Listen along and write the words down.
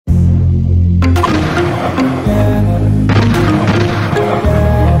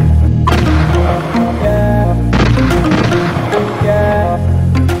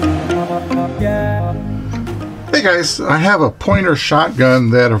Hey guys, I have a pointer shotgun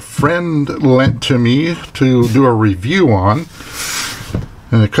that a friend lent to me to do a review on,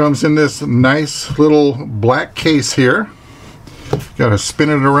 and it comes in this nice little black case here. Gotta spin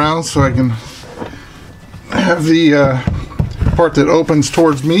it around so I can have the part that opens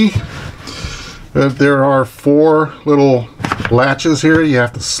towards me. There are 4 little latches here you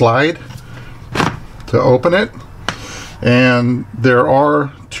have to slide to open it, and there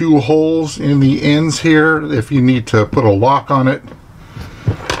are 2 holes in the ends here if you need to put a lock on it.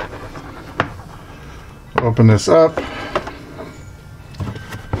 Open this up.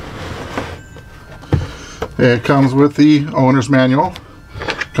 It comes with the owner's manual.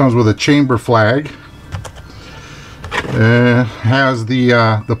 Comes with a chamber flag. It has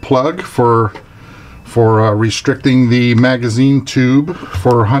the plug for restricting the magazine tube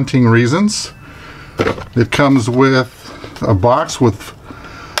for hunting reasons. It comes with a box with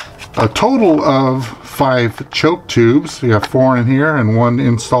a total of 5 choke tubes. You have 4 in here and 1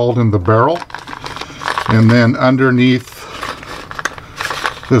 installed in the barrel. And then underneath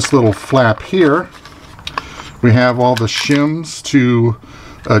this little flap here, we have all the shims to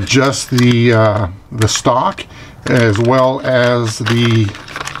adjust the stock, as well as the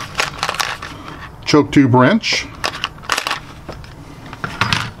choke tube wrench.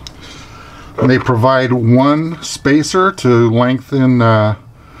 And they provide 1 spacer to lengthen,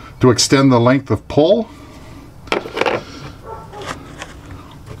 to extend the length of pull.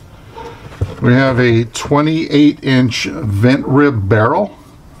 We have a 28-inch vent rib barrel,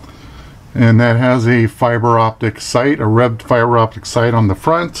 and that has a fiber optic sight, a rubbed fiber optic sight on the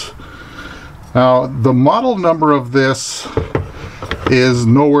front. Now, the model number of this is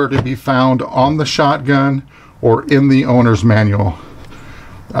nowhere to be found on the shotgun or in the owner's manual.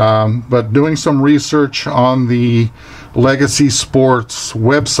 But doing some research on the Legacy Sports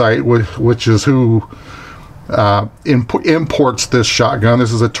website, which is who imports this shotgun.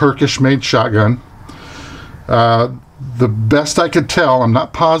 This is a Turkish-made shotgun. The best I could tell, I'm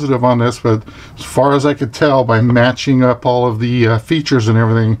not positive on this, but as far as I could tell by matching up all of the features and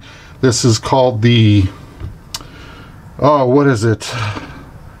everything, this is called the, oh, what is it?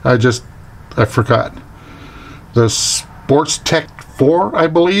 I forgot. The Sports Tek 4, I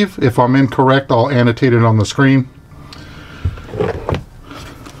believe. If I'm incorrect, I'll annotate it on the screen.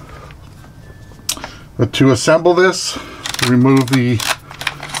 But to assemble this, remove the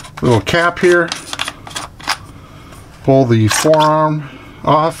little cap here, pull the forearm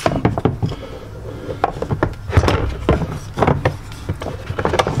off,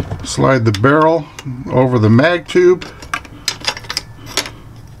 slide the barrel over the mag tube,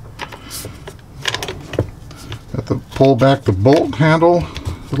 have to pull back the bolt handle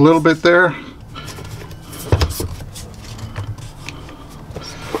a little bit there.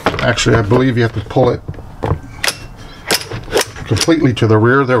 Actually, I believe you have to pull it completely to the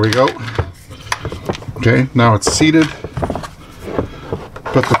rear. There we go. Okay, now it's seated.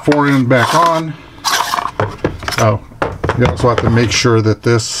 Put the fore end back on. Oh, you also have to make sure that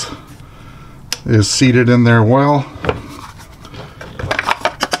this is seated in there well.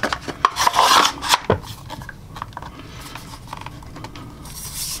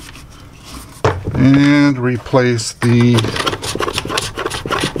 And replace the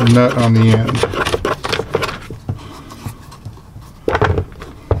nut on the end.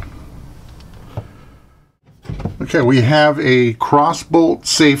 Okay, we have a cross bolt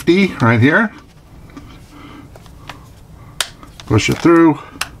safety right here. Push it through.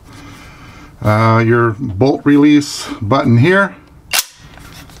 Your bolt release button here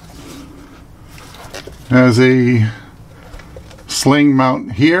has a sling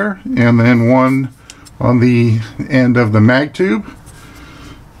mount here, and then one on the end of the mag tube.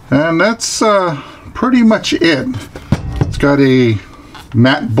 And that's pretty much it. It's got a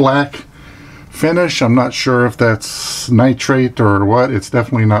matte black finish. I'm not sure if that's nitrate or what. It's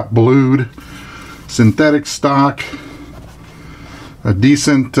definitely not blued. Synthetic stock. A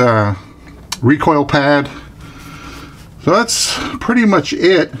decent recoil pad. So that's pretty much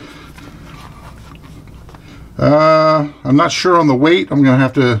it. I'm not sure on the weight.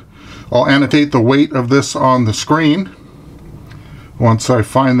 I'll annotate the weight of this on the screen once I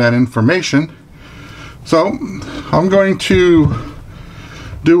find that information. So I'm going to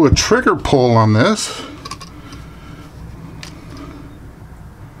do a trigger pull on this.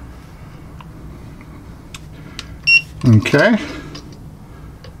 Okay.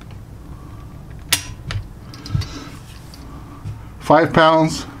 5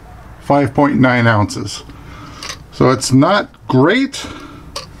 pounds, 5.9 ounces. So it's not great,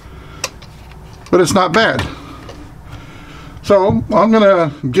 but it's not bad. So I'm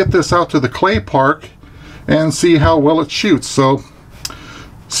gonna get this out to the clay park and see how well it shoots. So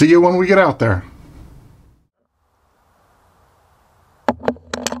see you when we get out there.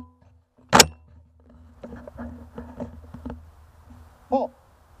 Pull.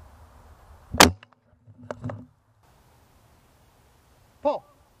 Pull.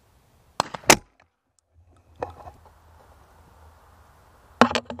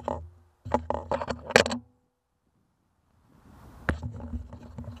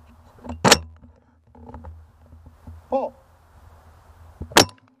 Pull.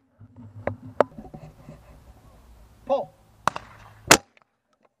 Pull.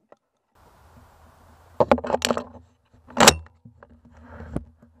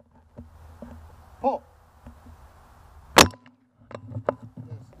 Pull.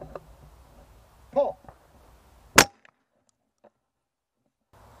 Pull.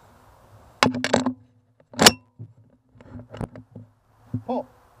 Pull.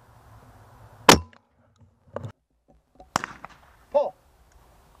 Pull.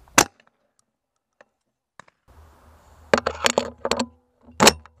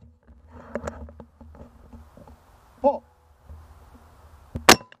 Pull.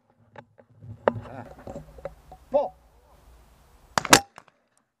 Pull.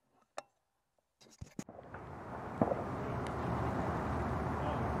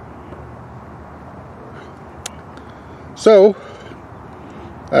 So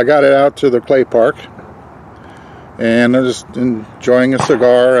I got it out to the clay park, and I'm just enjoying a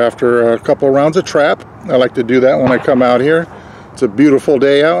cigar after a couple of rounds of trap. I like to do that when I come out here. It's a beautiful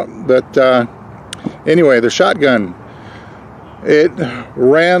day out, but anyway, the shotgun, it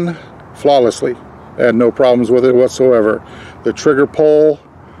ran flawlessly. I had no problems with it whatsoever. The trigger pull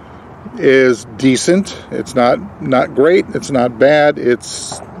is decent. It's not great. It's not bad.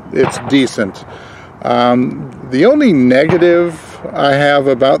 It's decent. The only negative I have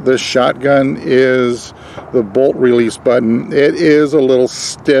about this shotgun is the bolt release button. It is a little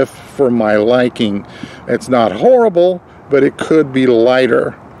stiff for my liking. It's not horrible, but it could be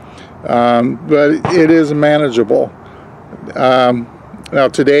lighter. But it is manageable. Now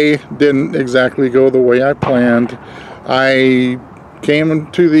today didn't exactly go the way I planned. I came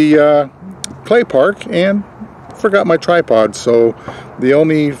to the clay park and forgot my tripod, so the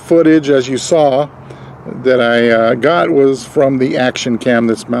only footage, as you saw, that I got was from the action cam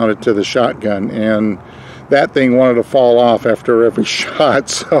that's mounted to the shotgun, and that thing wanted to fall off after every shot,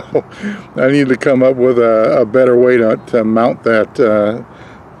 so I need to come up with a better way to mount that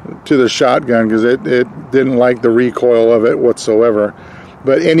to the shotgun, because it didn't like the recoil of it whatsoever.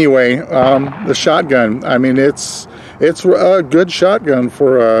 But anyway, the shotgun, I mean, it's a good shotgun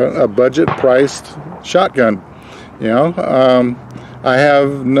for a budget priced shotgun. You know, I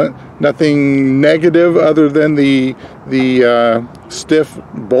have nothing negative other than the stiff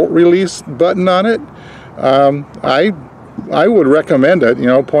bolt release button on it. I would recommend it. You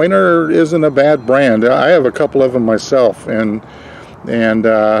know, Pointer isn't a bad brand. I have a couple of them myself, and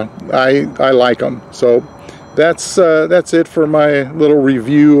I like them. So that's it for my little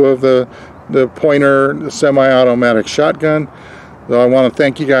review of the Pointer semi-automatic shotgun. So I want to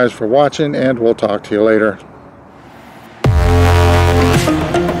thank you guys for watching, and we'll talk to you later.